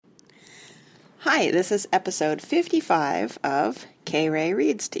Hi, this is episode 55 of K-Ray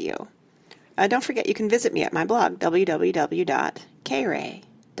Reads to You. Don't forget you can visit me at my blog, www.kray.org.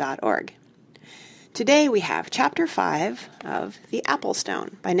 Today we have Chapter 5 of The Apple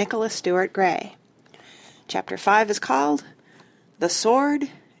Stone by Nicholas Stuart Gray. Chapter 5 is called The Sword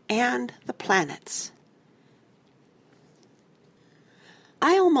and the Planets.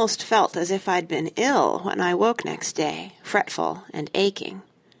 I almost felt as if I'd been ill when I woke next day, fretful and aching.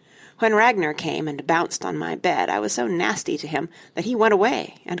 When Ragnar came and bounced on my bed, I was so nasty to him that he went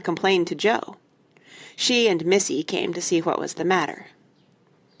away and complained to Jo. She and Missy came to see what was the matter.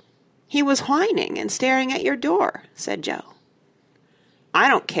 "He was whining and staring at your door," said Jo. "I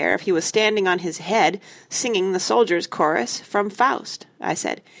don't care if he was standing on his head singing the soldiers' chorus from Faust," I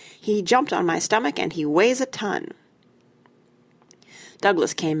said. "He jumped on my stomach and he weighs a ton."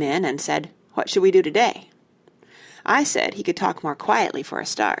 Douglas came in and said, "What should we do today?" I said he could talk more quietly for a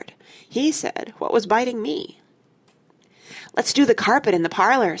start. He said, what was biting me? "Let's do the carpet in the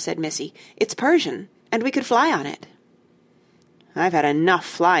parlor," said Missy. "It's Persian, and we could fly on it." "I've had enough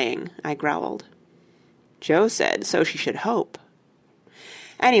flying," I growled. Jo said so she should hope.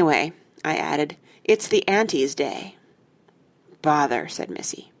 "Anyway," I added, "it's the Aunties' Day." "Bother," said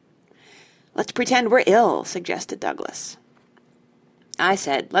Missy. "Let's pretend we're ill," suggested Douglas. I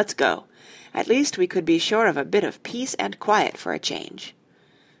said, "Let's go. At least we could be sure of a bit of peace and quiet for a change."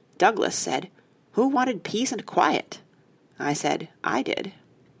 Douglas said, "Who wanted peace and quiet?" I said, "I did."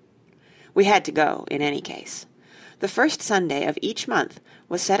 We had to go, in any case. The first Sunday of each month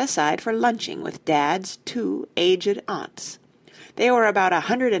was set aside for lunching with Dad's 2 aged aunts. They were about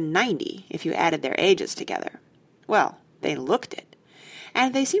 190 if you added their ages together. Well, they looked it.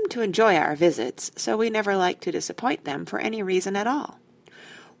 And they seemed to enjoy our visits, so we never liked to disappoint them for any reason at all.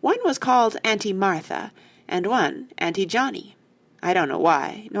 One was called Auntie Martha, and one Auntie Johnny. I don't know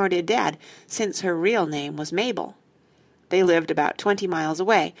why, nor did Dad, since her real name was Mabel. They lived about 20 miles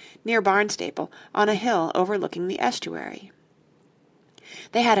away, near Barnstaple, on a hill overlooking the estuary.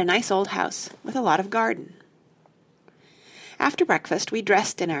 They had a nice old house, with a lot of garden. After breakfast we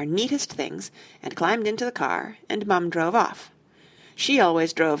dressed in our neatest things, and climbed into the car, and Mum drove off. She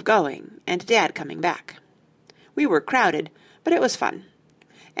always drove going, and Dad coming back. We were crowded, but it was fun.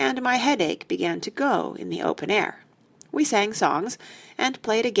 And my headache began to go in the open air. We sang songs, and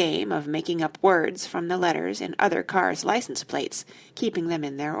played a game of making up words from the letters in other cars' license plates, keeping them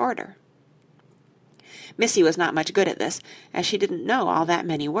in their order. Missy was not much good at this, as she didn't know all that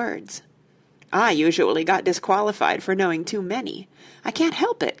many words. I usually got disqualified for knowing too many. I can't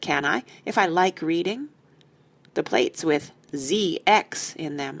help it, can I, if I like reading? The plates with ZX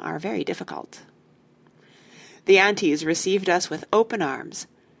in them are very difficult. The aunties received us with open arms.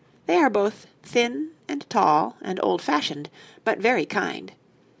 They are both thin and tall and old-fashioned, but very kind.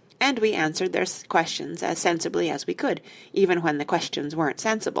 And we answered their questions as sensibly as we could, even when the questions weren't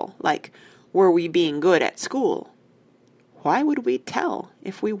sensible, like, were we being good at school? Why would we tell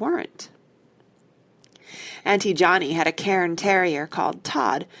if we weren't? Auntie Johnny had a cairn terrier called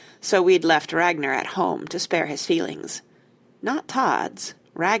Todd, so we'd left Ragnar at home to spare his feelings. Not Todd's,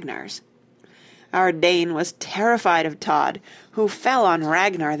 Ragnar's. Our Dane was terrified of Todd, who fell on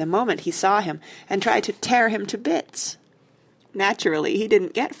Ragnar the moment he saw him and tried to tear him to bits. Naturally, he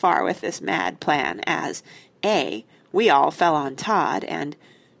didn't get far with this mad plan, as A, we all fell on Todd, and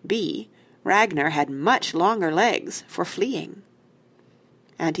B, Ragnar had much longer legs for fleeing.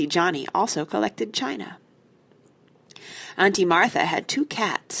 Auntie Johnny also collected china. Auntie Martha had 2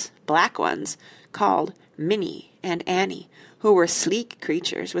 cats, black ones, called Minnie and Annie, who were sleek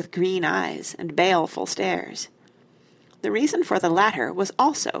creatures with green eyes and baleful stares. The reason for the latter was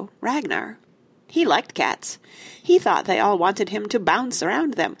also Ragnar. He liked cats. He thought they all wanted him to bounce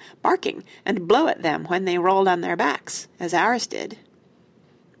around them, barking, and blow at them when they rolled on their backs, as ours did.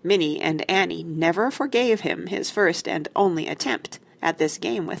 Minnie and Annie never forgave him his first and only attempt at this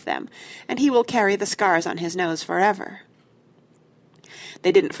game with them, and he will carry the scars on his nose forever.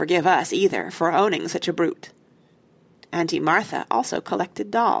 They didn't forgive us, either, for owning such a brute. Auntie Martha also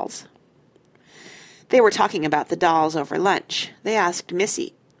collected dolls. They were talking about the dolls over lunch. They asked if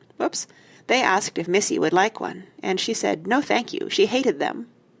Missy would like one, and she said no thank you, she hated them.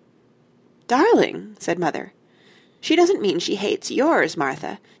 "Darling," said Mother. "She doesn't mean she hates yours,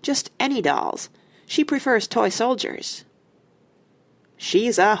 Martha, just any dolls. She prefers toy soldiers."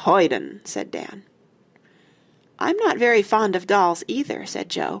 "She's a hoyden," said Dan. "I'm not very fond of dolls either," said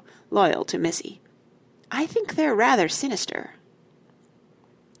Jo, loyal to Missy. "I think they're rather sinister."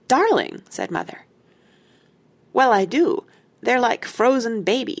 "Darling," said Mother. "Well, I do. They're like frozen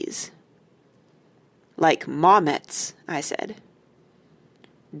babies." "Like Maumets," I said.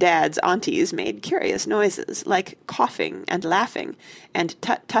 Dad's aunties made curious noises, like coughing and laughing and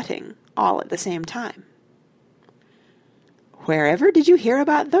tut-tutting, all at the same time. "Wherever did you hear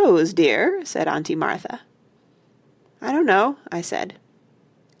about those, dear?" said Auntie Martha. "I don't know," I said.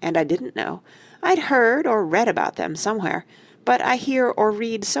 And I didn't know. I'd heard or read about them somewhere, but I hear or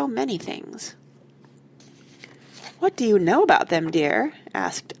read so many things. "What do you know about them, dear?"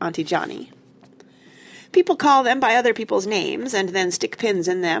 asked Auntie Johnny. "People call them by other people's names, and then stick pins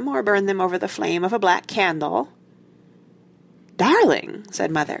in them, or burn them over the flame of a black candle." "Darling!" said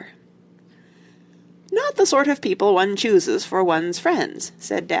Mother. "Not the sort of people one chooses for one's friends,"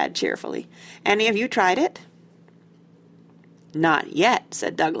 said Dad cheerfully. "Any of you tried it?" "Not yet,"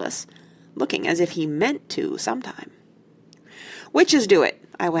 said Douglas, looking as if he meant to sometime. "Witches do it,"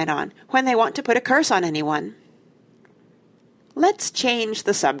 I went on, "when they want to put a curse on anyone." "Let's change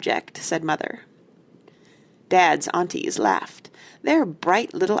the subject," said Mother. Dad's aunties laughed. Their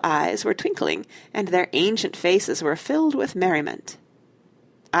bright little eyes were twinkling, and their ancient faces were filled with merriment.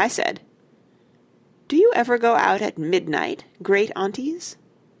 I said, "Do you ever go out at midnight, great aunties?"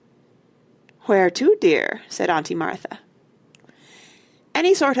 "Where to, dear?" said Auntie Martha.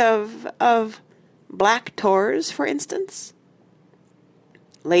 "Any sort of black tours, for instance?"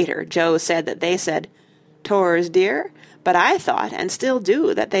 Later, Joe said that they said, "Tours, dear?" But I thought, and still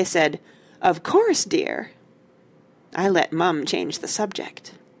do, that they said, "Of course, dear." I let Mum change the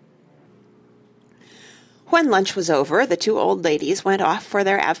subject. When lunch was over, the two old ladies went off for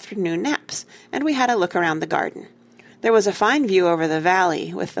their afternoon naps, and we had a look around the garden. There was a fine view over the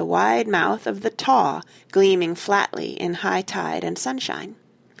valley, with the wide mouth of the Taw gleaming flatly in high tide and sunshine.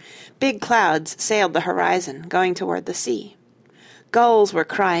 Big clouds sailed the horizon, going toward the sea. Gulls were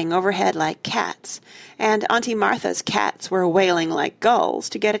crying overhead like cats, and Auntie Martha's cats were wailing like gulls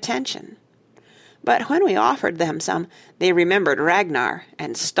to get attention. But when we offered them some, they remembered Ragnar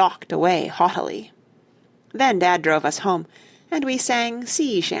and stalked away haughtily. Then Dad drove us home, and we sang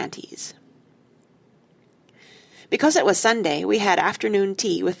sea shanties. Because it was Sunday, we had afternoon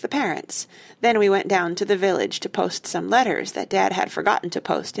tea with the parents. Then we went down to the village to post some letters that Dad had forgotten to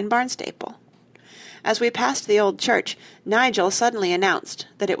post in Barnstaple. As we passed the old church, Nigel suddenly announced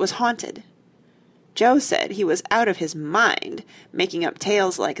that it was haunted. Joe said he was out of his mind, making up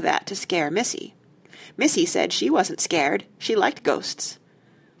tales like that to scare Missy. Missy said she wasn't scared, she liked ghosts.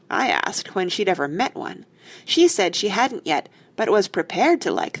 I asked when she'd ever met one. She said she hadn't yet, but was prepared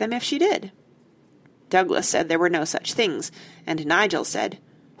to like them if she did. Douglas said there were no such things, and Nigel said,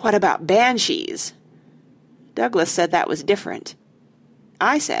 "What about banshees?" Douglas said that was different.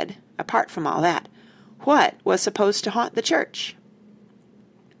 I said, apart from all that, what was supposed to haunt the church?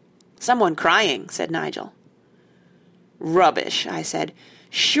 "Someone crying," said Nigel. "Rubbish," I said.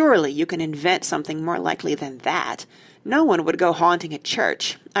 "Surely you can invent something more likely than that. No one would go haunting a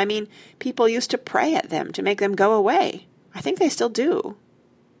church. I mean, people used to pray at them to make them go away. I think they still do."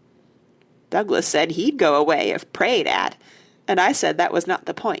 Douglas said he'd go away if prayed at, and I said that was not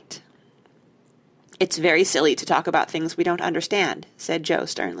the point. "It's very silly to talk about things we don't understand," said Joe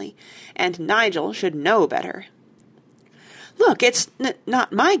sternly, "and Nigel should know better." "Look, it's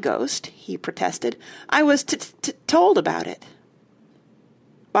not my ghost," he protested. "I was told about it."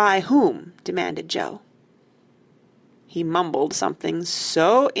 "By whom?" demanded Joe. He mumbled something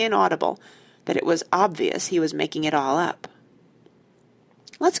so inaudible that it was obvious he was making it all up.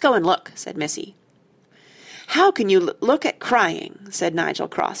 "Let's go and look," said Missy. "How can you look at crying?" said Nigel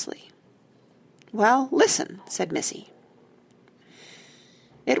crossly. "Well, listen," said Missy.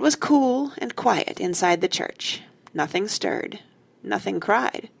 It was cool and quiet inside the church. Nothing stirred. Nothing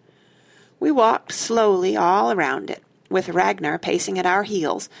cried. We walked slowly all around it, with Ragnar pacing at our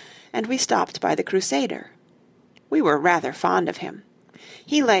heels, and we stopped by the Crusader. We were rather fond of him.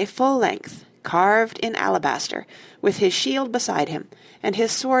 He lay full length, carved in alabaster, with his shield beside him, and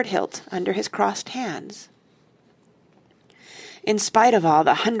his sword hilt under his crossed hands. In spite of all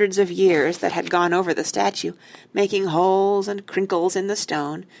the hundreds of years that had gone over the statue, making holes and crinkles in the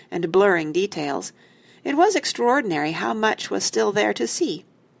stone, and blurring details, it was extraordinary how much was still there to see.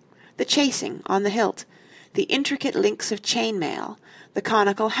 The chasing on the hilt, the intricate links of chain-mail, the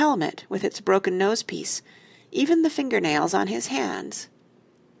conical helmet with its broken nose-piece, even the fingernails on his hands.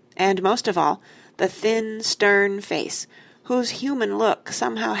 And most of all, the thin, stern face, whose human look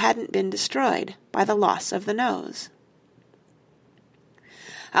somehow hadn't been destroyed by the loss of the nose.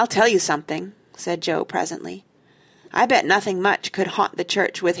 "I'll tell you something," said Joe presently. "I bet nothing much could haunt the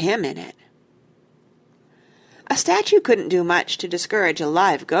church with him in it." "A statue couldn't do much to discourage a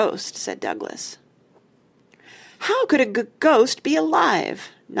live ghost," said Douglas. "How could a ghost be alive?"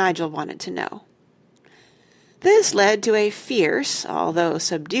 Nigel wanted to know. This led to a fierce, although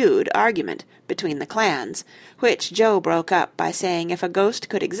subdued, argument between the clans, which Joe broke up by saying if a ghost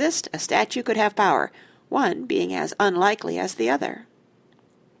could exist, a statue could have power, one being as unlikely as the other.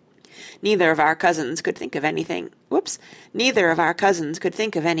 Neither of our cousins could think of any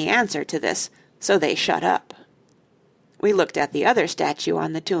answer to this, so they shut up. We looked at the other statue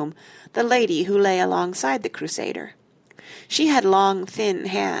on the tomb, the lady who lay alongside the Crusader. She had long, thin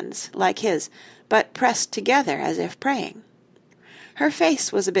hands, like his, but pressed together as if praying. Her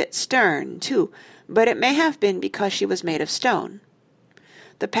face was a bit stern, too, but it may have been because she was made of stone.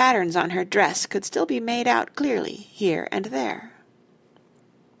 The patterns on her dress could still be made out clearly, here and there.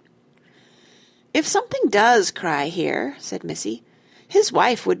 "If something does cry here," said Missy, "his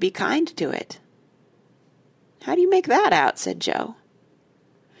wife would be kind to it." "How do you make that out?" said Joe.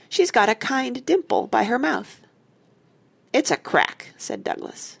 "She's got a kind dimple by her mouth." "It's a crack," said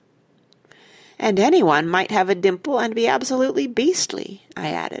Douglas. "And anyone might have a dimple and be absolutely beastly," I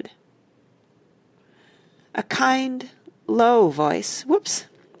added. A kind, low voice...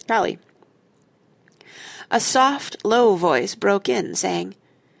 A soft, low voice broke in, saying,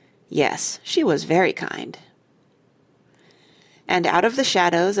 "Yes, she was very kind." And out of the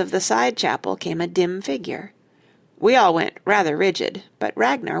shadows of the side chapel came a dim figure. We all went rather rigid, but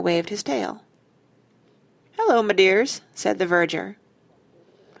Ragnar waved his tail. "Hello, my dears," said the verger.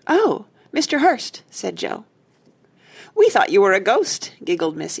 "Oh, Mr. Hurst," said Joe. "We thought you were a ghost,"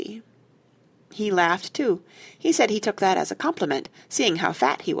 giggled Missy. He laughed too. He said he took that as a compliment, seeing how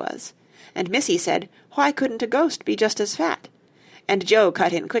fat he was. And Missy said, why couldn't a ghost be just as fat? And Joe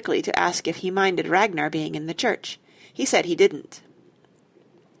cut in quickly to ask if he minded Ragnar being in the church. He said he didn't.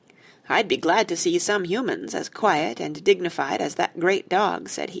 "I'd be glad to see some humans as quiet and dignified as that great dog,"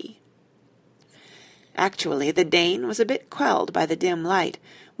 said he. Actually, the Dane was a bit quelled by the dim light,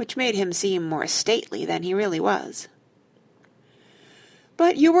 which made him seem more stately than he really was.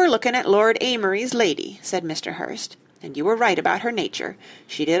 "But you were looking at Lord Amory's lady," said Mr. Hurst, "and you were right about her nature.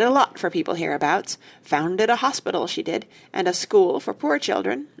 She did a lot for people hereabouts, founded a hospital, she did, and a school for poor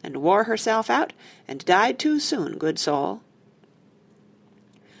children, and wore herself out, and died too soon, good soul."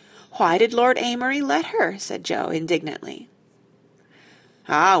 "Why did Lord Amory let her?" said Joe indignantly.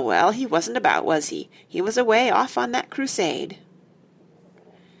 "Ah, well, he wasn't about, was he? He was away off on that crusade."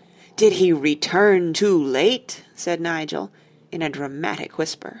 "Did he return too late?" said Nigel, in a dramatic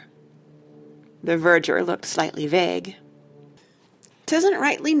whisper. The verger looked slightly vague. "'Tisn't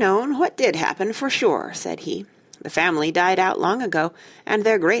rightly known what did happen, for sure," said he. "The family died out long ago, and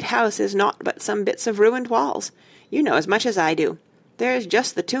their great house is naught but some bits of ruined walls. You know as much as I do. There's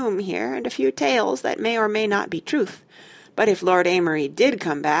just the tomb here, and a few tales that may or may not be truth. But if Lord Amory did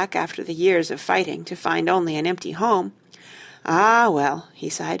come back after the years of fighting to find only an empty home... Ah, well," he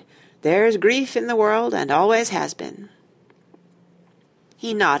sighed, "there's grief in the world and always has been."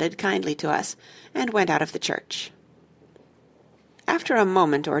 He nodded kindly to us, and went out of the church. After a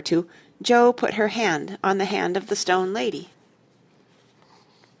moment or two, Joe put her hand on the hand of the stone lady.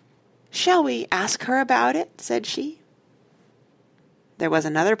 "Shall we ask her about it?" said she. There was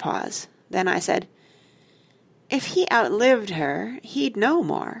another pause. Then I said, "If he outlived her, he'd know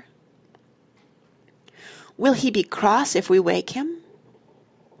more." "Will he be cross if we wake him?"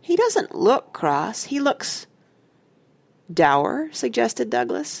 "He doesn't look cross. He looks—" "Dour?" suggested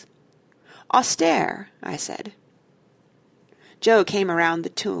Douglas. "Austere," I said. Joe came around the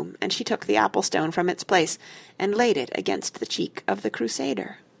tomb, and she took the apple stone from its place and laid it against the cheek of the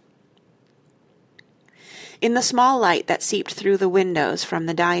Crusader. In the small light that seeped through the windows from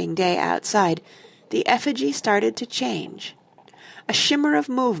the dying day outside, the effigy started to change. A shimmer of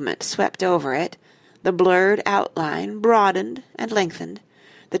movement swept over it, the blurred outline broadened and lengthened,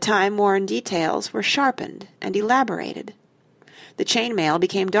 the time-worn details were sharpened and elaborated. The chainmail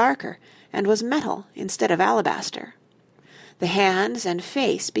became darker, and was metal instead of alabaster. The hands and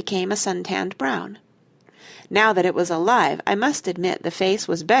face became a sun-tanned brown. Now that it was alive, I must admit the face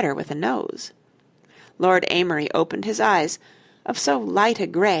was better with a nose. Lord Amory opened his eyes, of so light a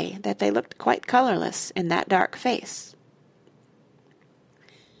grey that they looked quite colourless in that dark face.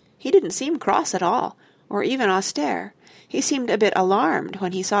 He didn't seem cross at all, or even austere. He seemed a bit alarmed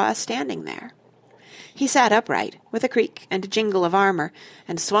when he saw us standing there. He sat upright, with a creak and jingle of armour,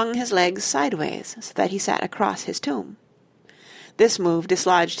 and swung his legs sideways so that he sat across his tomb. This move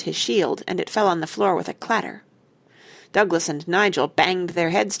dislodged his shield, and it fell on the floor with a clatter. Douglas and Nigel banged their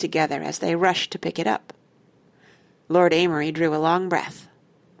heads together as they rushed to pick it up. Lord Amory drew a long breath.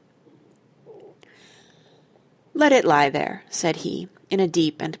 "Let it lie there," said he, in a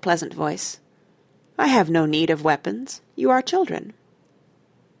deep and pleasant voice. "I have no need of weapons. You are children."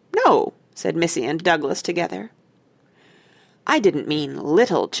 "No," said Missy and Douglas together. "I didn't mean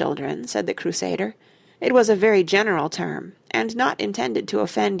little children," said the Crusader. "It was a very general term, and not intended to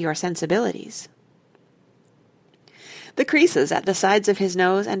offend your sensibilities." The creases at the sides of his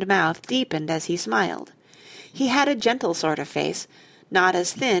nose and mouth deepened as he smiled. He had a gentle sort of face, not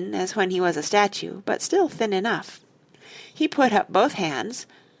as thin as when he was a statue, but still thin enough. He put up both hands,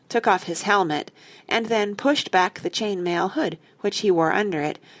 took off his helmet, and then pushed back the chain-mail hood, which he wore under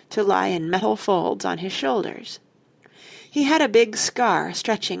it, to lie in metal folds on his shoulders. He had a big scar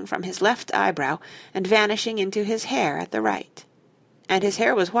stretching from his left eyebrow and vanishing into his hair at the right. And his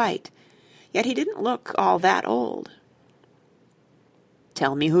hair was white, yet he didn't look all that old.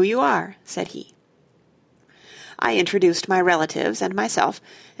 "Tell me who you are," said he. I introduced my relatives and myself,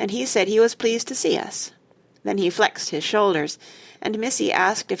 and he said he was pleased to see us. Then he flexed his shoulders, and Missy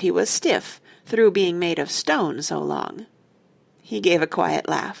asked if he was stiff through being made of stone so long. He gave a quiet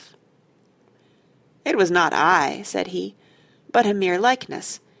laugh. "It was not I," said he, "but a mere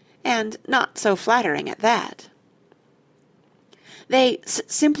likeness, and not so flattering at that." "They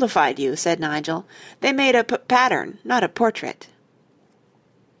simplified you," said Nigel. "They made a pattern, not a portrait."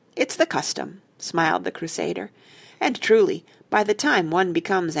 "It's the custom," smiled the Crusader, "and truly, by the time one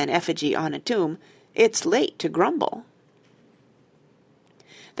becomes an effigy on a tomb, it's late to grumble."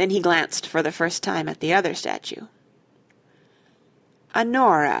 Then he glanced for the first time at the other statue.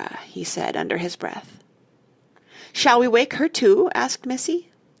 "Honora," he said under his breath. "Shall we wake her too?" asked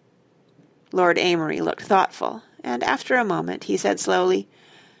Missy. Lord Amory looked thoughtful, and after a moment he said slowly,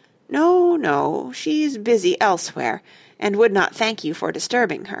 "No, no, she's busy elsewhere, and would not thank you for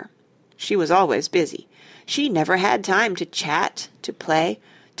disturbing her. She was always busy. She never had time to chat, to play,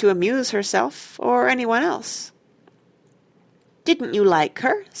 to amuse herself or anyone else." "Didn't you like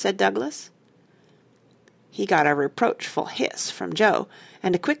her?" said Douglas. He got a reproachful hiss from Joe,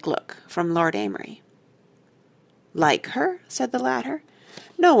 and a quick look from Lord Amory. "Like her?" said the latter.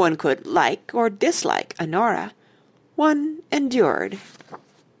 "No one could like or dislike Honora. One endured."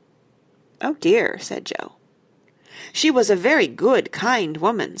 "Oh dear," said Joe. "She was a very good, kind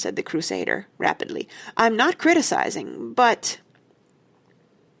woman," said the Crusader, rapidly. "I'm not criticizing, but—"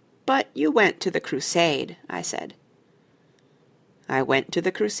 "But you went to the crusade," I said. I went to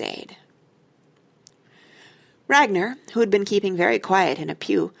the crusade. Ragnar, who had been keeping very quiet in a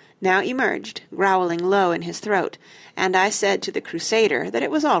pew, now emerged, growling low in his throat, and I said to the Crusader that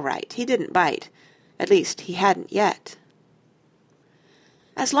it was all right, he didn't bite. At least, he hadn't yet.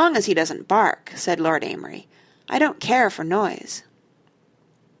 "As long as he doesn't bark," said Lord Amory. "I don't care for noise."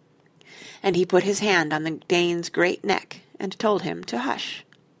 And he put his hand on the Dane's great neck and told him to hush.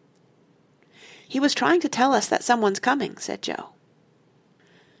 "He was trying to tell us that someone's coming," said Joe.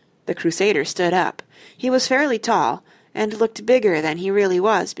 The Crusader stood up. He was fairly tall, and looked bigger than he really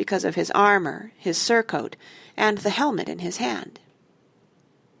was because of his armor, his surcoat, and the helmet in his hand.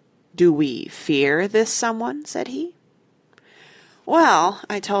 "Do we fear this someone?" said he. "Well,"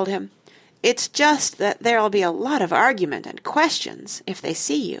 I told him, "it's just that there'll be a lot of argument and questions if they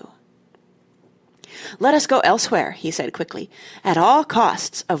see you." "Let us go elsewhere," he said quickly. "At all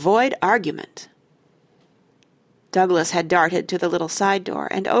costs avoid argument." Douglas had darted to the little side door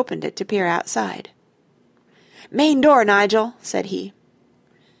and opened it to peer outside. "Main door, Nigel," said he.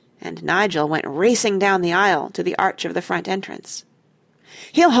 And Nigel went racing down the aisle to the arch of the front entrance.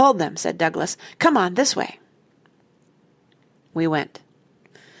 "He'll hold them," said Douglas. "Come on, this way." We went.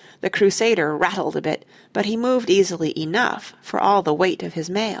 The Crusader rattled a bit, but he moved easily enough for all the weight of his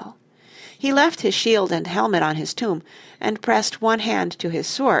mail. He left his shield and helmet on his tomb, and pressed one hand to his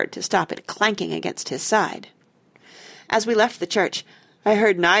sword to stop it clanking against his side. As we left the church, I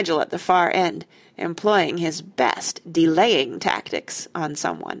heard Nigel at the far end, employing his best delaying tactics on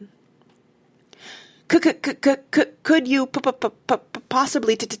someone. "Could you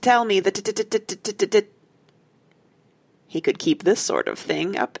possibly tell me the He could keep this sort of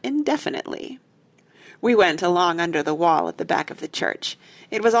thing up indefinitely. We went along under the wall at the back of the church.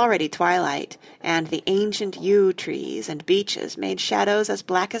 It was already twilight, and the ancient yew trees and beeches made shadows as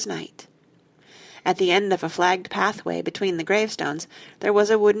black as night. At the end of a flagged pathway between the gravestones there was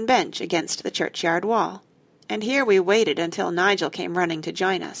a wooden bench against the churchyard wall, and here we waited until Nigel came running to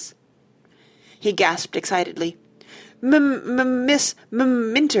join us. He gasped excitedly, "Miss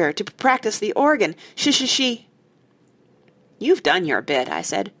Minter, to practice the organ. She—" "You've done your bit," I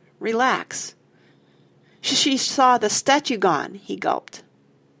said. "Relax." "She saw the statue gone," he gulped.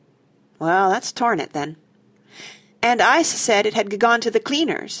 "Well, that's torn it, then." "And I said it had gone to the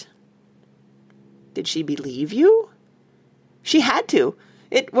cleaners." "Did she believe you?" "She had to.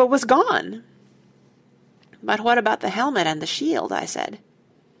 It was gone." "But what about the helmet and the shield?" I said.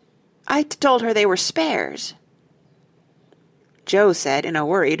 I told her they were spares." Joe said in a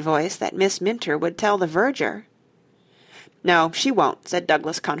worried voice that Miss Minter would tell the verger. "No, she won't," said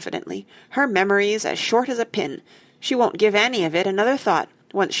Douglas confidently. "Her memory's as short as a pin. She won't give any of it another thought,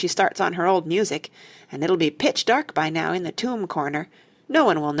 once she starts on her old music, and it'll be pitch dark by now in the tomb corner. No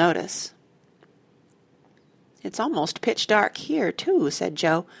one will notice." "It's almost pitch dark here, too," said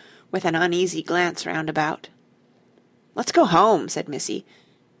Joe, with an uneasy glance round about. "Let's go home," said Missy,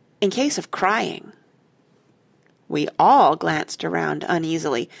 "in case of crying." We all glanced around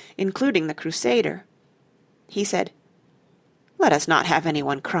uneasily, including the Crusader. He said, "Let us not have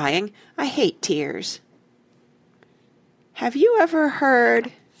anyone crying. I hate tears." "Have you ever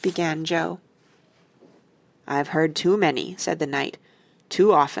heard—" began Joe. "I've heard too many," said the knight.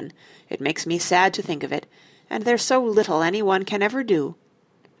 "Too often. It makes me sad to think of it, and there's so little any one can ever do.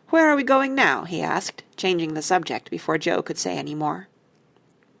 Where are we going now?" he asked, changing the subject before Joe could say any more.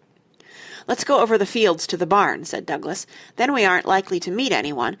 "Let's go over the fields to the barn," said Douglas. "Then we aren't likely to meet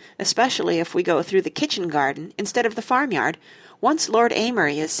anyone, especially if we go through the kitchen garden instead of the farmyard. Once Lord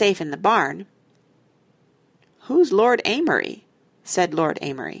Amory is safe in the barn—" "Who's Lord Amory?" said Lord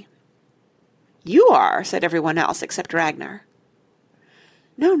Amory. "You are," said everyone else except Ragnar.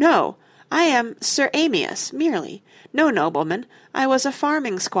 "No, no, I am Sir Amyas, merely. No nobleman. I was a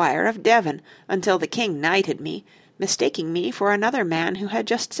farming squire of Devon until the king knighted me, mistaking me for another man who had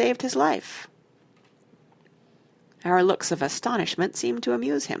just saved his life." Our looks of astonishment seemed to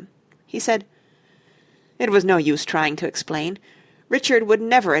amuse him. He said, "It was no use trying to explain. Richard would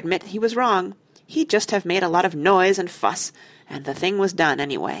never admit he was wrong. He'd just have made a lot of noise and fuss, and the thing was done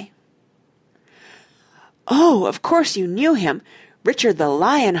anyway." "Oh, of course you knew him! Richard the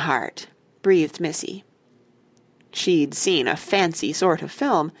Lionheart!" breathed Missy. She'd seen a fancy sort of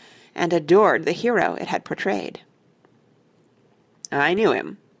film, and adored the hero it had portrayed. "I knew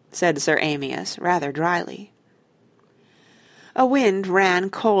him," said Sir Amyas, rather dryly. A wind ran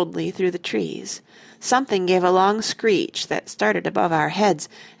coldly through the trees. Something gave a long screech that started above our heads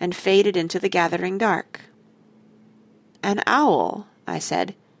and faded into the gathering dark. "An owl," I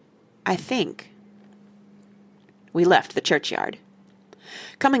said. "I think." We left the churchyard.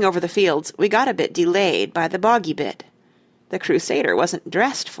 Coming over the fields, we got a bit delayed by the boggy bit. The Crusader wasn't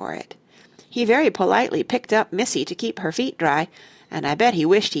dressed for it. He very politely picked up Missy to keep her feet dry, and I bet he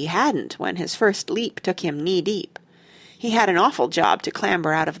wished he hadn't when his first leap took him knee-deep. He had an awful job to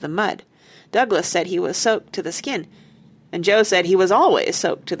clamber out of the mud. Douglas said he was soaked to the skin, and Joe said he was always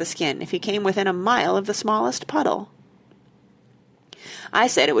soaked to the skin if he came within a mile of the smallest puddle. I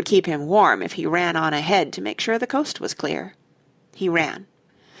said it would keep him warm if he ran on ahead to make sure the coast was clear. He ran.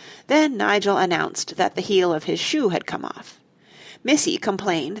 Then Nigel announced that the heel of his shoe had come off. Missy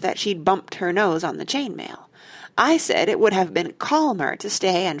complained that she'd bumped her nose on the chainmail. I said it would have been calmer to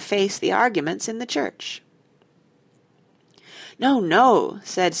stay and face the arguments in the church. "No, no,"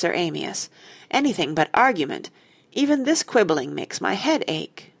 said Sir Amyas. "Anything but argument. Even this quibbling makes my head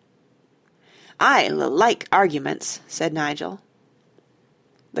ache." "I like arguments," said Nigel.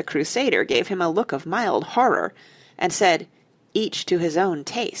 The Crusader gave him a look of mild horror, and said, "Each to his own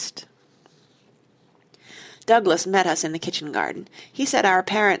taste." Douglas met us in the kitchen garden. He said our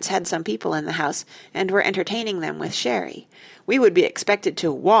parents had some people in the house, and were entertaining them with sherry. We would be expected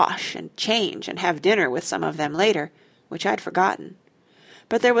to wash and change and have dinner with some of them later, which I'd forgotten.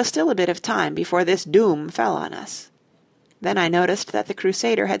 But there was still a bit of time before this doom fell on us. Then I noticed that the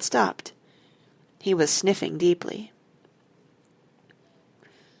Crusader had stopped. He was sniffing deeply.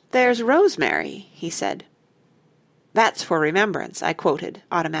 "There's rosemary," he said. "That's for remembrance," I quoted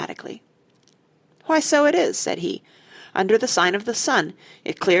automatically. "Why, so it is," said he. "Under the sign of the sun,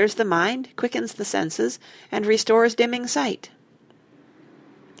 it clears the mind, quickens the senses, and restores dimming sight."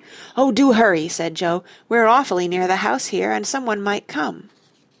 "Oh, do hurry," said Joe. "We're awfully near the house here, and someone might come."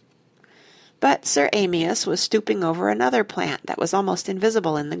 But Sir Amyas was stooping over another plant that was almost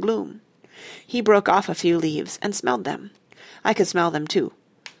invisible in the gloom. He broke off a few leaves and smelled them. I could smell them too.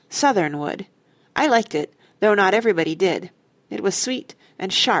 Southernwood. I liked it, though not everybody did. It was sweet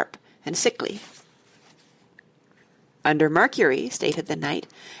and sharp and sickly. "Under mercury," stated the knight,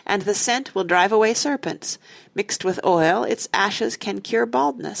 "and the scent will drive away serpents. Mixed with oil, its ashes can cure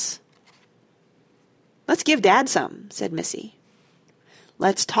baldness." "Let's give Dad some," said Missy.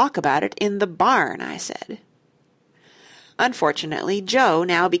 "Let's talk about it in the barn," I said. Unfortunately, Joe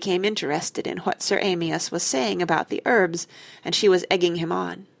now became interested in what Sir Amyas was saying about the herbs, and she was egging him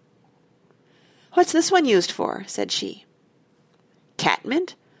on. "What's this one used for?" said she.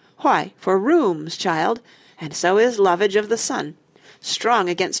 "Catmint? Why, for rheums, child, and so is lovage of the sun, strong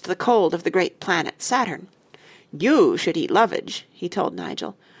against the cold of the great planet Saturn. You should eat lovage," he told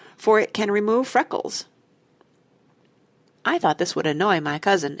Nigel, for it can remove freckles." I thought this would annoy my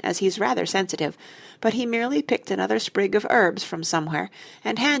cousin, as he's rather sensitive, but he merely picked another sprig of herbs from somewhere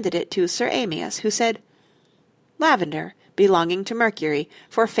and handed it to Sir Amyas, who said, "Lavender, belonging to Mercury,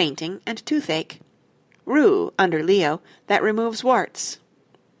 for fainting and toothache. Rue, under Leo, that removes warts."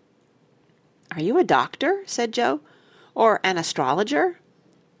 "Are you a doctor?" said Joe, "or an astrologer?"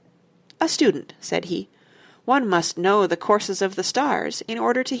 "A student," said he. "One must know the courses of the stars in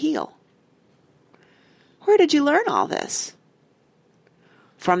order to heal." "Where did you learn all this?"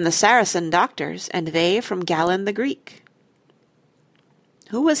 "From the Saracen doctors, and they from Galen the Greek."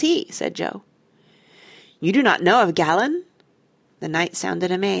 "Who was he?" said Joe. "You do not know of Galen?" The knight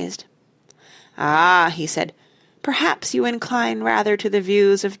sounded amazed. "Ah," he said, "perhaps you incline rather to the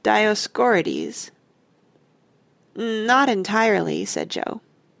views of Dioscorides." "Not entirely," said Joe.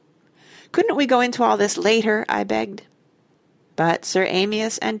 "Couldn't we go into all this later?" I begged. But Sir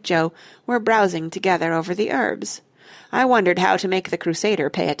Amyas and Joe were browsing together over the herbs. I wondered how to make the Crusader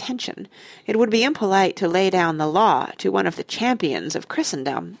pay attention. It would be impolite to lay down the law to one of the champions of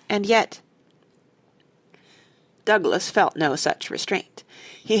Christendom, and yet... Douglas felt no such restraint.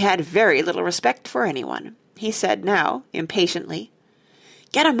 He had very little respect for anyone. He said now, impatiently,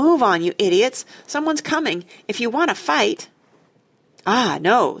 "Get a move on, you idiots! Someone's coming! If you want to fight—" "Ah,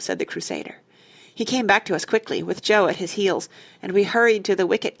 no," said the Crusader. He came back to us quickly, with Joe at his heels, and we hurried to the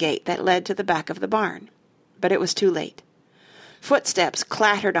wicket gate that led to the back of the barn. But it was too late. Footsteps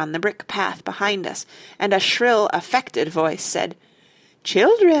clattered on the brick path behind us, and a shrill, affected voice said,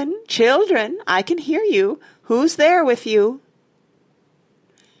 "Children, children, I can hear you. Who's there with you?"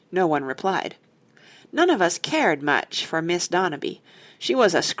 No one replied. None of us cared much for Miss Donaby. She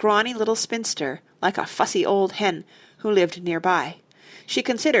was a scrawny little spinster, like a fussy old hen, who lived near by. She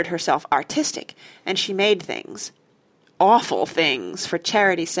considered herself artistic, and she made things. Awful things for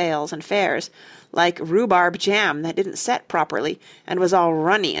charity sales and fairs, like rhubarb jam that didn't set properly and was all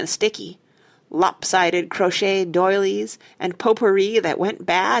runny and sticky, lopsided crochet doilies, and potpourri that went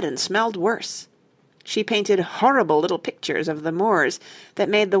bad and smelled worse. She painted horrible little pictures of the moors that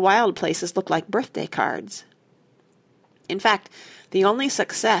made the wild places look like birthday cards. In fact, the only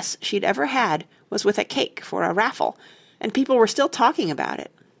success she'd ever had was with a cake for a raffle, and people were still talking about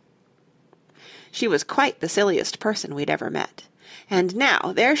it. She was quite the silliest person we'd ever met. And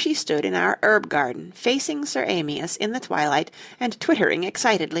now there she stood in our herb garden, facing Sir Amyas in the twilight, and twittering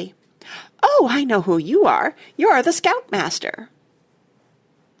excitedly. "Oh, I know who you are! You're the scoutmaster!"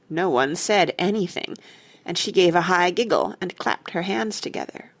 No one said anything, and she gave a high giggle and clapped her hands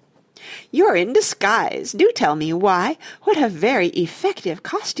together. "You're in disguise! Do tell me why! What a very effective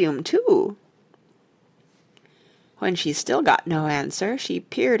costume, too!" When she still got no answer, she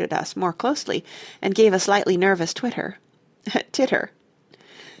peered at us more closely, and gave a slightly nervous titter.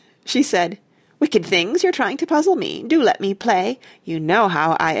 She said, "Wicked things, you're trying to puzzle me. Do let me play. You know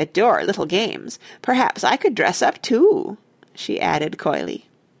how I adore little games. Perhaps I could dress up, too," she added coyly.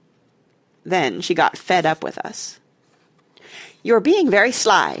 Then she got fed up with us. "You're being very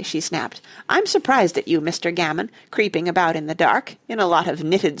sly," she snapped. "I'm surprised at you, Mr. Gammon, creeping about in the dark, in a lot of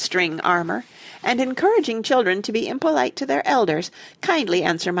knitted string armour, and encouraging children to be impolite to their elders. Kindly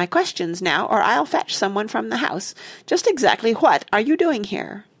answer my questions now, or I'll fetch someone from the house. Just exactly what are you doing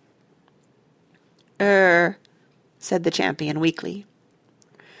here?" Said the champion weakly.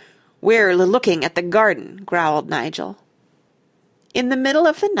 "We're looking at the garden," growled Nigel. "In the middle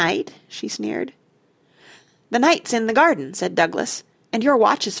of the night?" she sneered. "The night's in the garden," said Douglas, "and your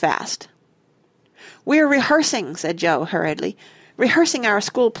watch is fast." "We're rehearsing," said Joe hurriedly. "Rehearsing our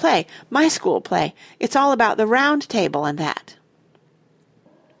school play, my school play. It's all about the Round Table and that."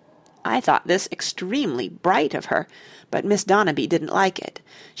 I thought this extremely bright of her, but Miss Donaby didn't like it.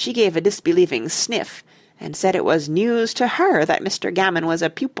 She gave a disbelieving sniff, and said it was news to her that Mr. Gammon was a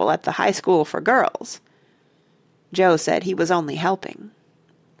pupil at the High School for Girls. Joe said he was only helping.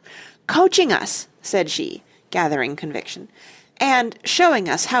 "Coaching us," said she, gathering conviction, "and showing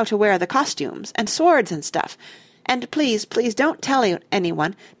us how to wear the costumes, and swords and stuff. And please, please don't tell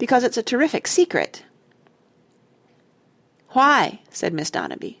anyone, because it's a terrific secret." "Why?" said Miss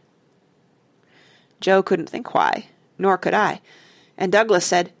Donaby. Joe couldn't think why, nor could I, and Douglas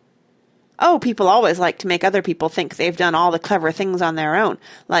said, "Oh, people always like to make other people think they've done all the clever things on their own,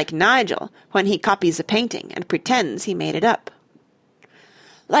 like Nigel, when he copies a painting and pretends he made it up."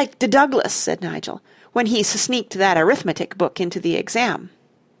 "Like Douglas," said Nigel, "when he sneaked that arithmetic book into the exam."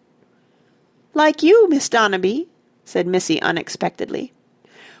 "Like you, Miss Donaby," said Missy unexpectedly.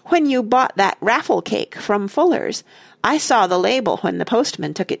 "When you bought that raffle cake from Fuller's, I saw the label when the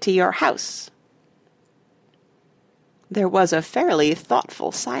postman took it to your house." There was a fairly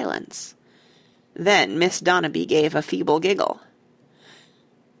thoughtful silence. Then Miss Donaby gave a feeble giggle.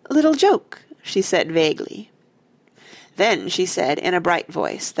 "Little joke," she said vaguely. Then she said in a bright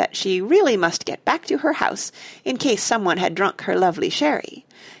voice that she really must get back to her house in case someone had drunk her lovely sherry.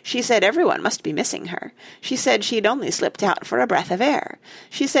 She said everyone must be missing her. She said she'd only slipped out for a breath of air.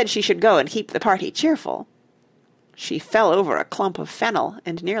 She said she should go and keep the party cheerful. She fell over a clump of fennel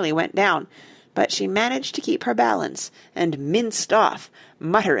and nearly went down, but she managed to keep her balance and minced off,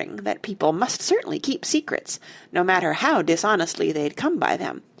 muttering that people must certainly keep secrets, no matter how dishonestly they'd come by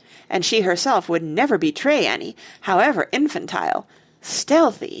them, and she herself would never betray any, however infantile,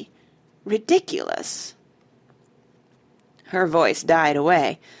 stealthy, ridiculous. Her voice died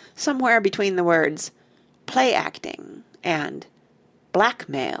away, somewhere between the words play-acting and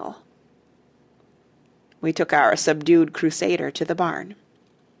blackmail. We took our subdued crusader to the barn.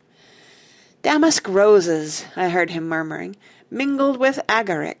 "Damask roses," I heard him murmuring, "mingled with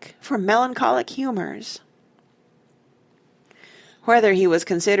agaric for melancholic humours." Whether he was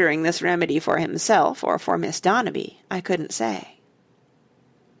considering this remedy for himself or for Miss Donaby, I couldn't say.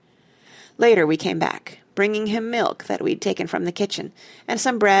 Later we came back, bringing him milk that we'd taken from the kitchen, and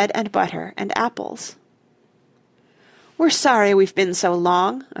some bread and butter and apples. "We're sorry we've been so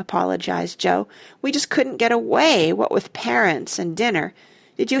long," apologized Joe. "We just couldn't get away, what with parents and dinner.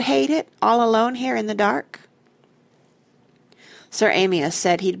 Did you hate it, all alone here in the dark?" Sir Amyas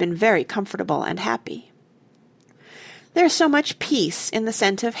said he'd been very comfortable and happy. "There's so much peace in the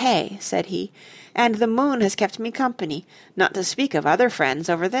scent of hay," said he, "and the moon has kept me company, not to speak of other friends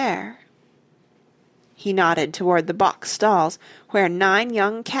over there." He nodded toward the box stalls, where 9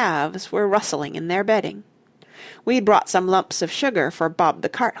 young calves were rustling in their bedding. We'd brought some lumps of sugar for Bob the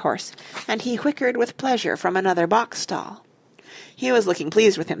cart-horse, and he whickered with pleasure from another box stall. He was looking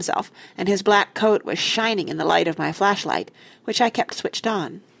pleased with himself, and his black coat was shining in the light of my flashlight, which I kept switched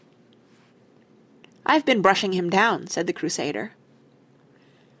on. "I've been brushing him down," said the Crusader.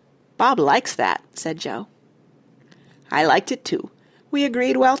 "Bob likes that," said Joe. "I liked it too. We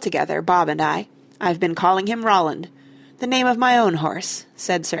agreed well together, Bob and I. I've been calling him Roland, the name of my own horse,"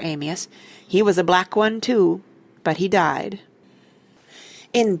 said Sir Amyas. "He was a black one too, but he died."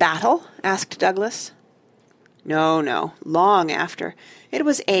 "In battle?" asked Douglas. No, long after. It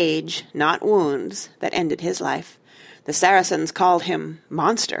was age, not wounds, that ended his life. The Saracens called him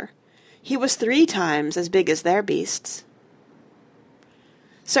Monster. He was 3 times as big as their beasts.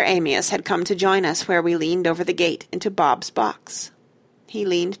 Sir Amyas had come to join us where we leaned over the gate into Bob's box. He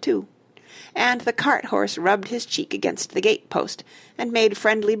leaned too, and the cart-horse rubbed his cheek against the gate-post and made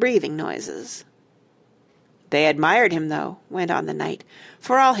friendly breathing noises. "They admired him, though," went on the knight.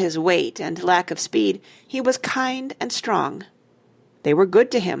 "For all his weight and lack of speed, he was kind and strong. They were good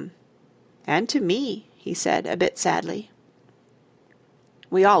to him. And to me," he said, a bit sadly.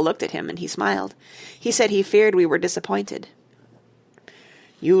 We all looked at him, and he smiled. He said he feared we were disappointed.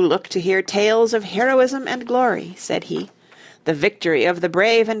 "You look to hear tales of heroism and glory," said he. "The victory of the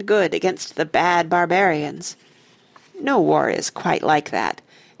brave and good against the bad barbarians. No war is quite like that.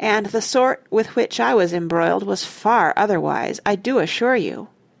 And the sort with which I was embroiled was far otherwise, I do assure you."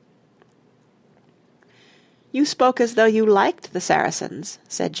 "You spoke as though you liked the Saracens,"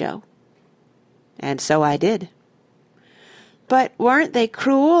 said Joe. "And so I did." "But weren't they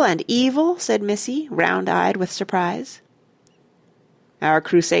cruel and evil?" said Missy, round-eyed with surprise. Our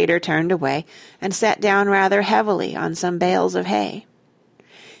Crusader turned away and sat down rather heavily on some bales of hay.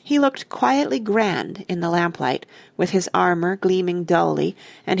 He looked quietly grand in the lamplight, with his armour gleaming dully,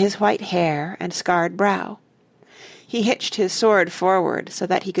 and his white hair and scarred brow. He hitched his sword forward so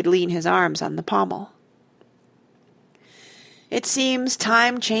that he could lean his arms on the pommel. "It seems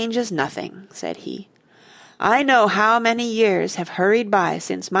time changes nothing," said he. "I know how many years have hurried by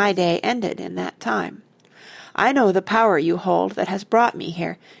since my day ended in that time. I know the power you hold that has brought me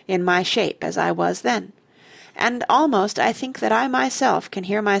here in my shape as I was then. And almost I think that I myself can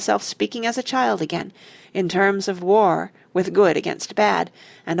hear myself speaking as a child again, in terms of war with good against bad,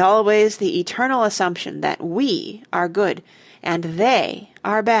 and always the eternal assumption that we are good and they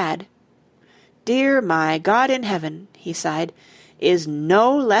are bad. Dear my God in heaven," he sighed, "is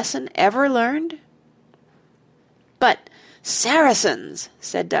no lesson ever learned?" "But Saracens,"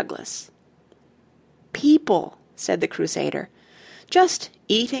 said Douglas. "People," said the Crusader. "Just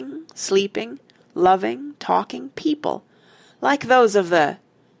eating, sleeping, loving, talking people, like those of the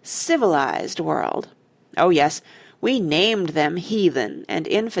civilized world. Oh, yes, we named them heathen and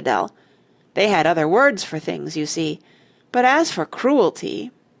infidel. They had other words for things, you see. But as for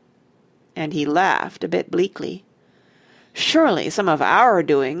cruelty—" And he laughed a bit bleakly. "Surely some of our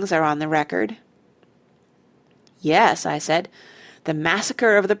doings are on the record." "Yes," I said, "the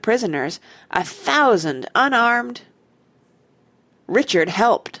massacre of the prisoners, 1,000 unarmed—" "Richard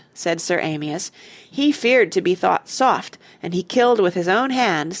helped," said Sir Amyas. "He feared to be thought soft, and he killed with his own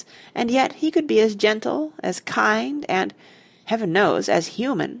hands, and yet he could be as gentle, as kind, and, heaven knows, as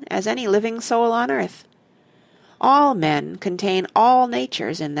human as any living soul on earth. All men contain all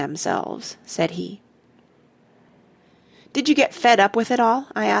natures in themselves," said he. "Did you get fed up with it all?"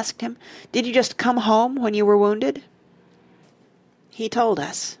 I asked him. "Did you just come home when you were wounded?" He told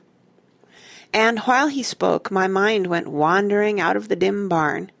us. And while he spoke my mind went wandering out of the dim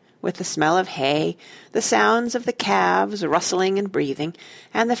barn, with the smell of hay, the sounds of the calves rustling and breathing,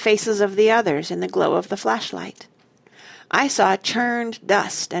 and the faces of the others in the glow of the flashlight. I saw churned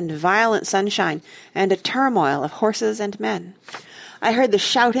dust and violent sunshine, and a turmoil of horses and men. I heard the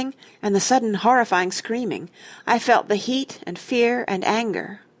shouting and the sudden horrifying screaming. I felt the heat and fear and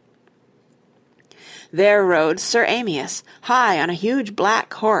anger. There rode Sir Amyas, high on a huge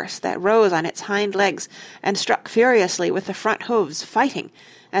black horse that rose on its hind legs and struck furiously with the front hoofs, fighting,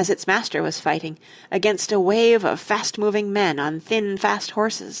 as its master was fighting, against a wave of fast-moving men on thin, fast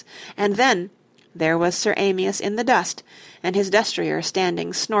horses. And then there was Sir Amyas in the dust, and his destrier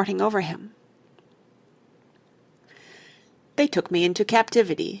standing snorting over him. "They took me into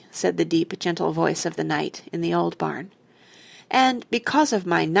captivity," said the deep, gentle voice of the knight in the old barn. "And because of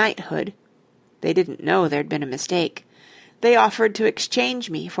my knighthood, they didn't know there'd been a mistake. They offered to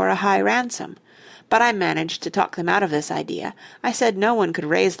exchange me for a high ransom, but I managed to talk them out of this idea. I said no one could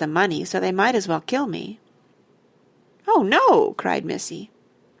raise the money, so they might as well kill me." "Oh, no!" cried Missy.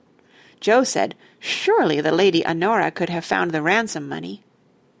 Joe said, surely the Lady Honora could have found the ransom money,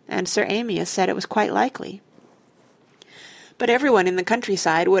 and Sir Amyas said it was quite likely. "But everyone in the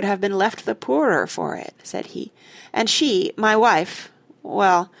countryside would have been left the poorer for it," said he, "and she, my wife,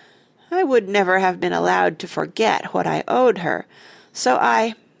 well, I would never have been allowed to forget what I owed her, so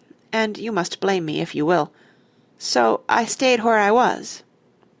and you must blame me if you will, so I stayed where I was."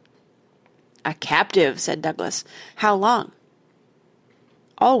 "A captive," said Douglas. "How long?"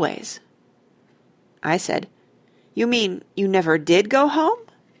 "Always." I said, "You mean you never did go home?"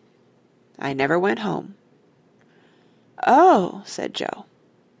 "I never went home." "Oh," said Joe.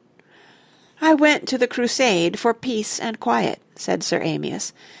 "I went to the crusade for peace and quiet," said Sir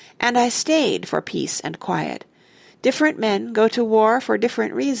Amyas, "and I stayed for peace and quiet. Different men go to war for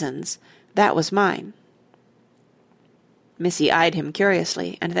different reasons. That was mine." Missy eyed him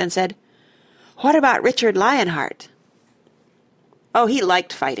curiously, and then said, "What about Richard Lionheart?" "Oh, he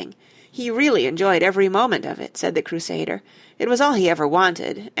liked fighting. He really enjoyed every moment of it," said the Crusader. "It was all he ever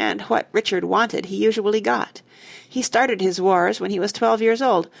wanted, and what Richard wanted he usually got. He started his wars when he was 12 years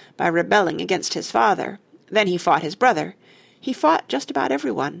old, by rebelling against his father. Then he fought his brother. He fought just about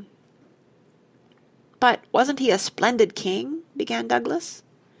everyone." "But wasn't he a splendid king?" began Douglas.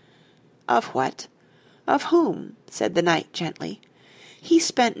 "Of what? Of whom?" said the knight gently. "He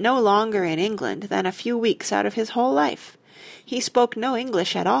spent no longer in England than a few weeks out of his whole life. He spoke no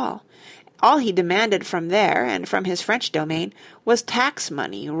English at all. All he demanded from there and from his French domain was tax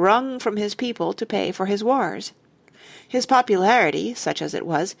money wrung from his people to pay for his wars. His popularity, such as it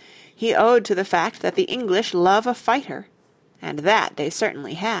was, he owed to the fact that the English love a fighter, and that they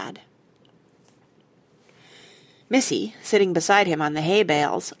certainly had." Missy, sitting beside him on the hay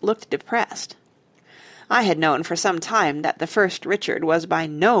bales, looked depressed. I had known for some time that the first Richard was by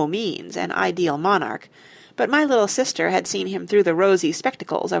no means an ideal monarch, but my little sister had seen him through the rosy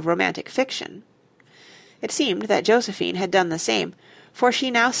spectacles of romantic fiction. It seemed that Josephine had done the same, for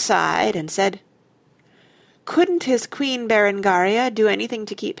she now sighed and said, "Couldn't his Queen Berengaria do anything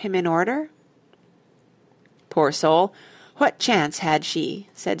to keep him in order?" "Poor soul, what chance had she?"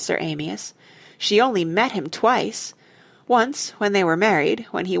 said Sir Amyas. "She only met him twice. Once when they were married,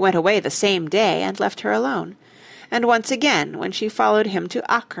 when he went away the same day and left her alone, and once again when she followed him to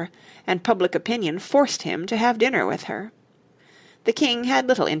Acre, and public opinion forced him to have dinner with her. The king had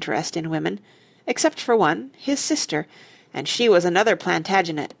little interest in women, except for one, his sister, and she was another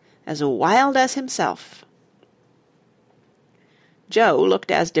Plantagenet, as wild as himself." Joe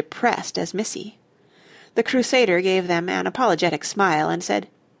looked as depressed as Missy. The Crusader gave them an apologetic smile, and said,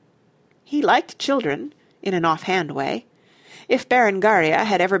 "He liked children, in an off-hand way. If Berengaria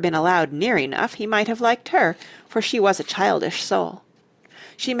had ever been allowed near enough, he might have liked her, for she was a childish soul.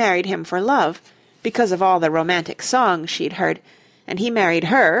 She married him for love, because of all the romantic songs she'd heard, and he married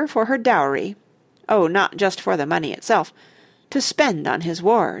her for her dowry. Oh, not just for the money itself, to spend on his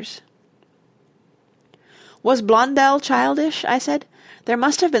wars." "Was Blondel childish?" I said. "There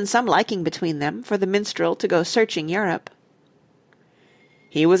must have been some liking between them, for the minstrel to go searching Europe."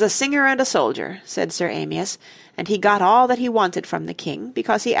 "He was a singer and a soldier," said Sir Amyas, "and he got all that he wanted from the king,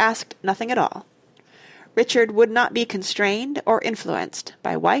 because he asked nothing at all. Richard would not be constrained or influenced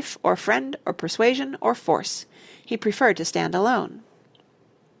by wife or friend or persuasion or force. He preferred to stand alone."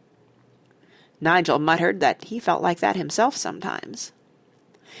 Nigel muttered that he felt like that himself sometimes.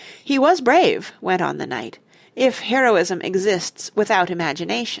 "He was brave," went on the knight, "if heroism exists without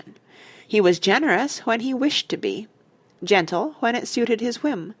imagination. He was generous when he wished to be, gentle when it suited his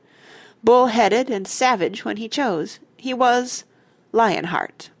whim, bull-headed and savage when he chose. He was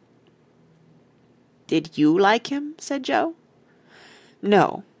Lionheart." "Did you like him?" said Joe.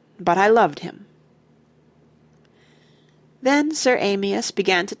 "No, but I loved him." Then Sir Amyas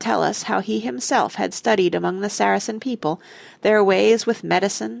began to tell us how he himself had studied among the Saracen people their ways with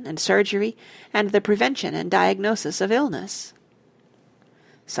medicine and surgery and the prevention and diagnosis of illness.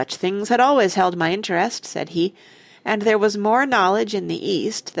 "Such things had always held my interest," said he, "and there was more knowledge in the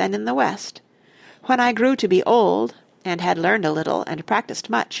East than in the West. When I grew to be old, and had learned a little and practised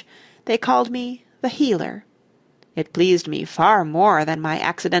much, they called me the healer. It pleased me far more than my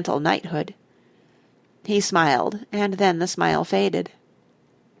accidental knighthood." He smiled, and then the smile faded.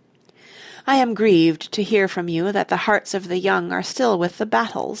 "I am grieved to hear from you that the hearts of the young are still with the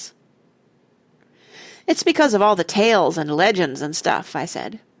battles." "It's because of all the tales and legends and stuff," I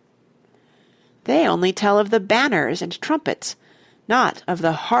said. "They only tell of the banners and trumpets, not of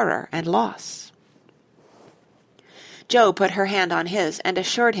the horror and loss." Joe put her hand on his and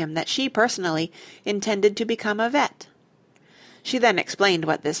assured him that she personally intended to become a vet. She then explained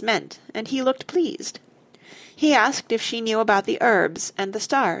what this meant, and he looked pleased. He asked if she knew about the herbs and the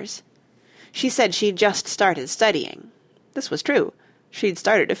stars. She said she'd just started studying. This was true. She'd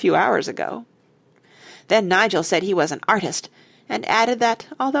started a few hours ago. Then Nigel said he was an artist, and added that,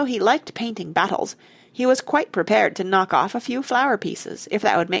 although he liked painting battles, he was quite prepared to knock off a few flower pieces, if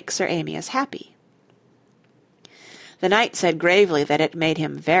that would make Sir Amyas happy. The knight said gravely that it made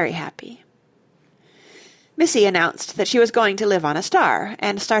him very happy. Missy announced that she was going to live on a star,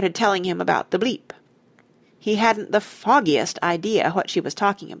 and started telling him about the bleep. He hadn't the foggiest idea what she was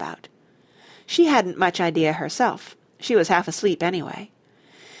talking about. She hadn't much idea herself. She was half asleep anyway.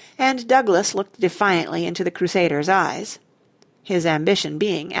 And Douglas looked defiantly into the Crusader's eyes, his ambition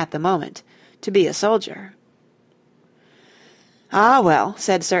being, at the moment, to be a soldier. "Ah, well,"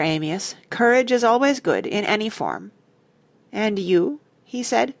 said Sir Amyas, "courage is always good in any form." "And you?" he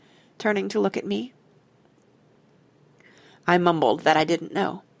said, turning to look at me. I mumbled that I didn't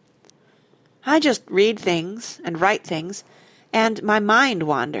know. "I just read things and write things, and my mind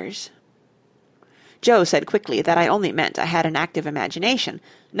wanders." Joe said quickly that I only meant I had an active imagination,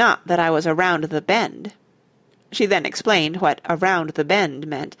 not that I was around the bend. She then explained what around the bend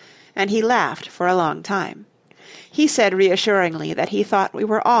meant, and he laughed for a long time. He said reassuringly that he thought we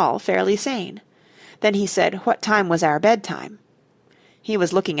were all fairly sane. Then he said what time was our bedtime. He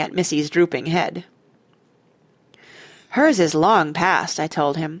was looking at Missy's drooping head. "Hers is long past," I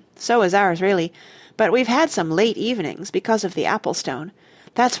told him. "So is ours, really. But we've had some late evenings because of the apple stone.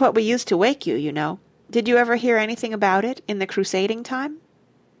 That's what we used to wake you, you know. Did you ever hear anything about it in the crusading time?"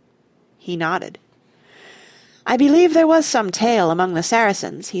 He nodded. "I believe there was some tale among the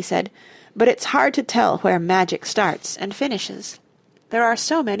Saracens," he said, "but it's hard to tell where magic starts and finishes. There are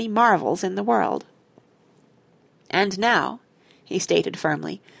so many marvels in the world. And now," he stated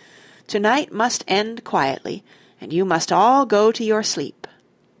firmly, "tonight must end quietly, and you must all go to your sleep."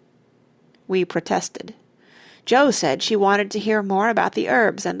 We protested. Joe said she wanted to hear more about the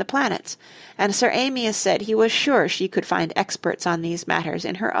herbs and the planets, and Sir Amyas said he was sure she could find experts on these matters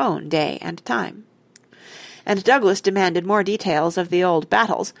in her own day and time. And Douglas demanded more details of the old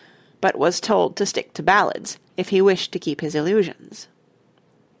battles, but was told to stick to ballads, if he wished to keep his illusions.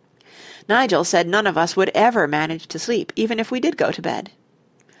 Nigel said none of us would ever manage to sleep, even if we did go to bed.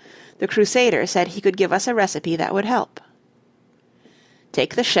 The Crusader said he could give us a recipe that would help.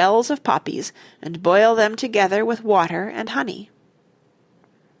 "Take the shells of poppies and boil them together with water and honey."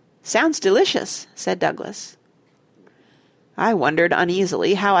 "Sounds delicious," said Douglas. I wondered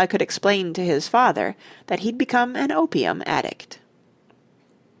uneasily how I could explain to his father that he'd become an opium addict.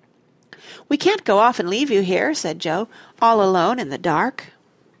 "We can't go off and leave you here," said Joe, "all alone in the dark."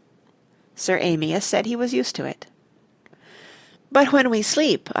 Sir Amyas said he was used to it. "But when we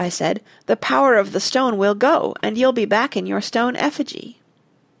sleep," I said, "the power of the stone will go, and you'll be back in your stone effigy."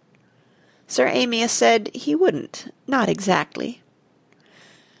 Sir Amyas said he wouldn't, not exactly.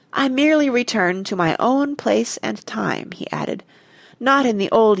 "I merely return to my own place and time," he added, "not in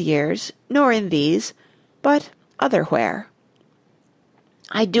the old years, nor in these, but otherwhere."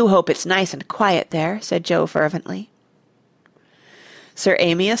 "I do hope it's nice and quiet there," said Joe fervently. Sir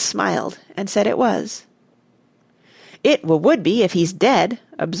Amyas smiled, and said it was. "It would be if he's dead,"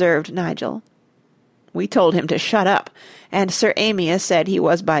 observed Nigel. We told him to shut up, and Sir Amyas said he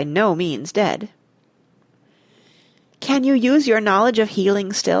was by no means dead. "Can you use your knowledge of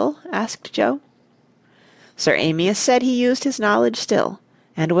healing still?" asked Joe. Sir Amyas said he used his knowledge still,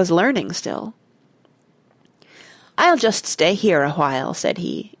 and was learning still. "I'll just stay here a while," said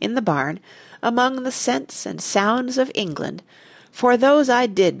he, "in the barn, among the scents and sounds of England, for those I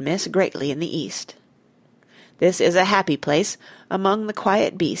did miss greatly in the East. This is a happy place, among the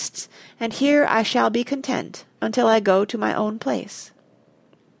quiet beasts, and here I shall be content until I go to my own place."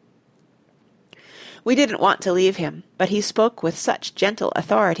 We didn't want to leave him, but he spoke with such gentle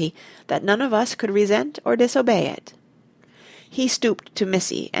authority that none of us could resent or disobey it. He stooped to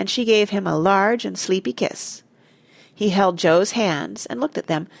Missy, and she gave him a large and sleepy kiss. He held Joe's hands and looked at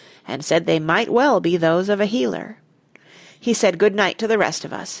them, and said they might well be those of a healer. He said good night to the rest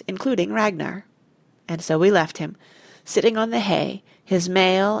of us, including Ragnar. And so we left him, sitting on the hay, his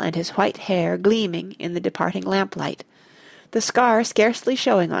mail and his white hair gleaming in the departing lamplight, the scar scarcely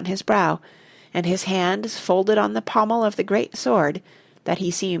showing on his brow, and his hands folded on the pommel of the great sword that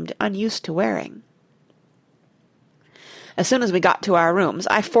he seemed unused to wearing. As soon as we got to our rooms,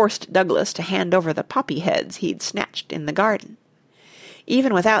 I forced Douglas to hand over the poppy heads he'd snatched in the garden.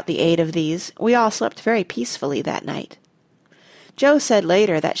 Even without the aid of these, we all slept very peacefully that night. Joe said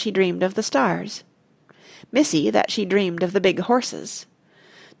later that she dreamed of the stars. Missy that she dreamed of the big horses.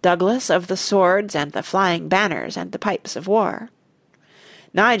 Douglas of the swords and the flying banners and the pipes of war.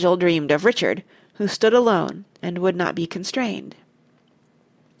 Nigel dreamed of Richard, who stood alone and would not be constrained.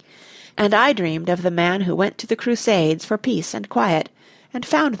 And I dreamed of the man who went to the Crusades for peace and quiet, and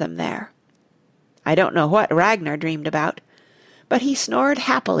found them there. I don't know what Ragnar dreamed about, but he snored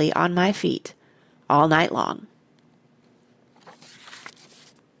happily on my feet all night long.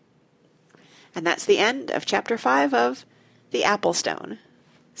 And that's the end of Chapter 5 of The Apple Stone.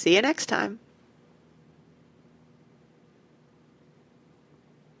 See you next time.